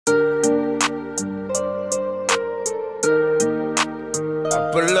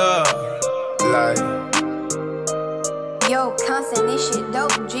saying this shit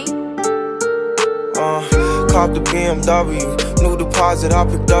dope, G. Cop the BMW, new deposit, I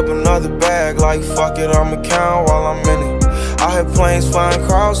picked up another bag. Like fuck it, I'ma count while I'm in it. I hear planes flying,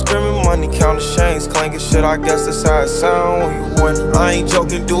 crowds screaming, money counting chains clanking shit. I guess that's how it sound when you win. I ain't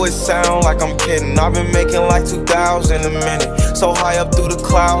joking, do it sound like I'm kidding. I've been making like 2,000 a minute. So high up through the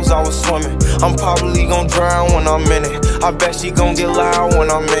clouds, I was swimming. I'm probably gon' drown when I'm in it. I bet she gon' get loud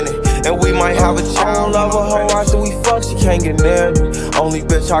when I'm in it. And we might have a child. I don't love a hoe after we fuck, she can't get near me. Only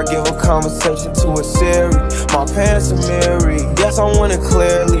bitch I give a conversation to a Siri. My pants are mirrored, yes I'm winning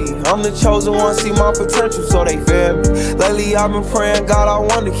clearly. I'm the chosen one, see my potential so they fear me. Lately I've been praying, God I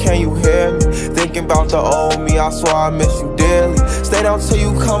wonder can you hear me? Thinking about the old me, I swear I miss you dearly. Stay down till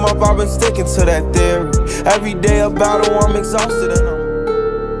you come up, I've been sticking to that theory. Every day a battle, I'm exhausted and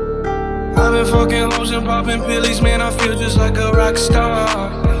I've been fucking hoes and popping pillies, man, I feel just like a rock star.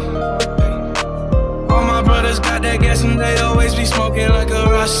 All my brothers got that gas and they always be smoking like a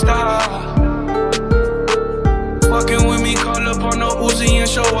Rapstar. Fucking with me, call up on no Uzi and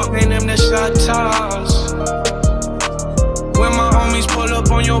show up, name them the shot toss. When my homies pull up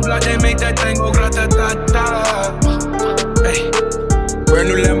on your block, they make that thing go grata-ta-ta. Hey. Brand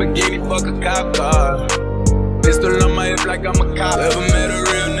new Lamborghini, fuck a cop car. Pistol on my hip like I'm a cop. Ever met a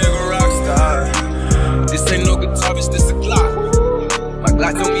real nigga rockstar? This ain't no guitar, bitch, this a clock. My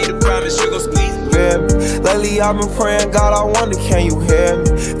Glock told me to promise you gon' squeeze. Lately I've been praying, God I wonder can you hear me?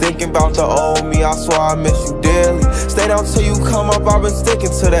 Thinking about the old me, I swear I miss you dearly. Stay down till you come up, I've been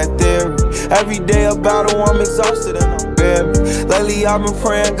sticking to that theory. Every day a battle, I'm exhausted and I'm weary. Lately I've been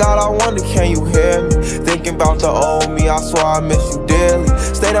praying, God I wonder can you hear me? Thinking about the old me, I swear I miss you dearly.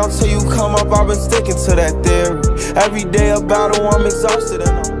 Stay down till you come up, I've been sticking to that theory. Every day a battle, I'm exhausted and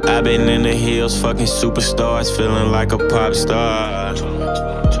I'm I've been in the hills, fucking superstars, feeling like a pop star.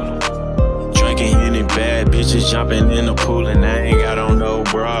 Drinking any bad bitches, jumping in the pool, and I ain't got on no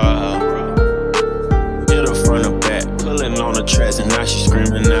bra. Hit her front or back, pulling on the tracks, and now she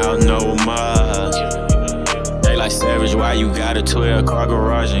screaming out no more. They like Savage, why you got a 12-car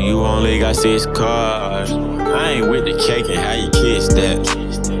garage and you only got 6 cars? I ain't with the cake and how you kiss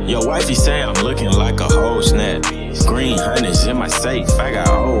that. Your wifey say I'm looking like a whole snap. Green honey's in my safe, I got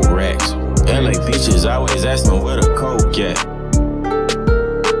old racks. LA bitches always asking where the coke at.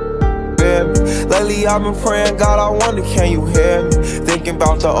 Lately I've been praying, God I wonder can you hear me? Thinking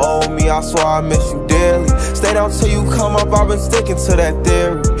about the old me, I swear I miss you dearly. Stay down till you come up, I've been sticking to that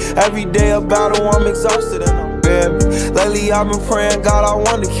theory. Every day a battle, I'm exhausted and I'm weary. Lately I've been praying, God I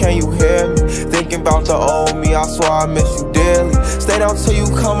wonder can you hear me? Thinking about the old me, I swear I miss you dearly. Stay down till you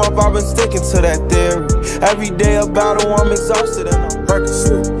come up, I've been sticking to that theory. Every day a battle, I'm exhausted and I'm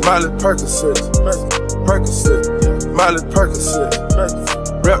Percocet, Miley Percocet, Percocet, Miley Percocet,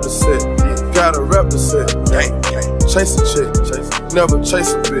 rep the set, gotta rep the set. Chase a chick, never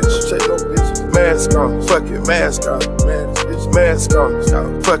chase a bitch. Mask on, fuck it, mask on, mask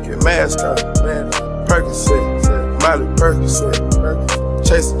on, fuck it, mask on. Percocet, Miley Percocet,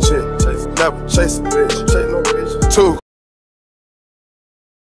 chase a chick, never chase a bitch. Two.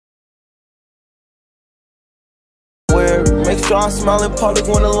 Make sure I smile in public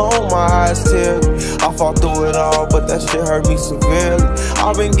when alone, my eyes tear. I fought through it all, but that shit hurt me severely.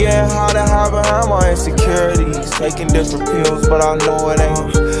 I've been getting high to hide behind my insecurities. Taking different pills, but I know it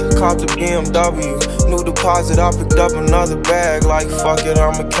ain't. Cop the BMW, new deposit, I picked up another bag. Like fuck it,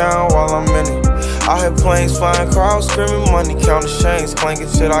 I'ma count while I'm in it. I hear planes flying, crowds screaming, money counting chains clanking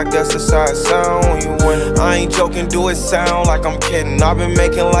shit. I guess that's how it sound when you win it. I ain't joking, do it sound like I'm kidding. I've been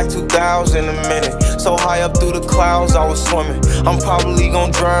making like 2,000 a minute. So high up through the clouds, I was swimming. I'm probably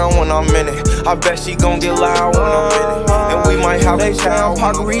gon' drown when I'm in it. I bet she gon' get loud when I'm in it. And we might have a child.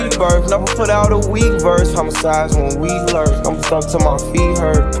 Pocket rebirth, never put out a weak verse. Homicides when we lurk, I'm stuck till my feet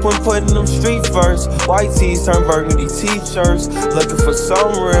hurt. When putting them street first, white tees turn burgundy t-shirts. Looking for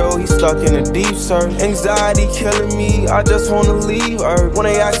something real, he stuck in a deep search. Anxiety killing me, I just wanna leave Earth. When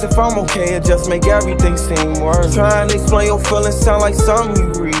they ask if I'm okay, it just make everything seem worse. Trying to explain your feelings sound like something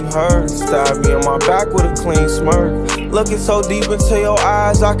you rehearsed. Stab me on my back with a clean smirk. Looking so deep into your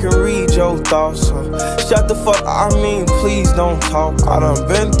eyes, I can read your thoughts. Shut the fuck, I mean, please don't talk. I done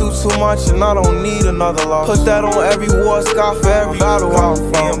been through too much and I don't need another loss. Put that on every war scar for every battle out.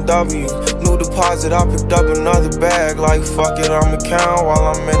 BMW, new deposit, I picked up another bag. Like fuck it, I'ma count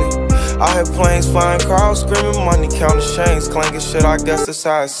while I'm in it. I hear planes flying, crowds screaming, money counting chains clanking shit. I guess that's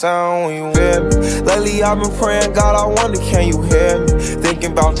how it sound when you hear me. Lately I've been praying, God I wonder can you hear me?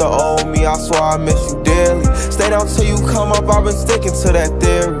 Thinking about the old me, I swear I miss you dearly. Stay down till you come up, I've been sticking to that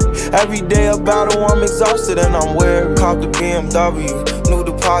theory. Every day a battle, I'm exhausted and I'm weary. Cop the BMW, new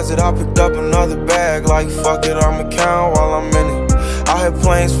deposit, I picked up another bag. Like fuck it, I'ma count while I'm in it. I hear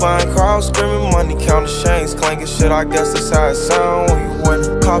planes flying, crowds screaming, money counting chains, clanking shit, I guess that's how it sound when you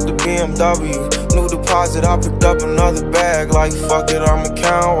win. Cop the BMW, new deposit, I picked up another bag, like fuck it, I'ma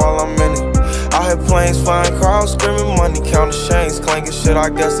count while I'm in it. I hear planes flying, crowds screaming, money counting chains, clanking shit, I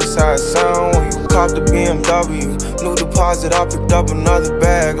guess that's how it sound when you cop the BMW, new deposit, I picked up another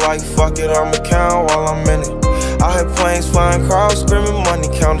bag, like fuck it, I'ma count while I'm in it. I hear planes flying, crowds screaming, money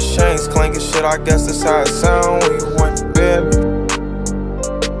counting chains, clanking shit, I guess that's how it sound when you win, baby.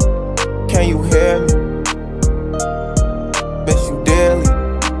 Can you hear me?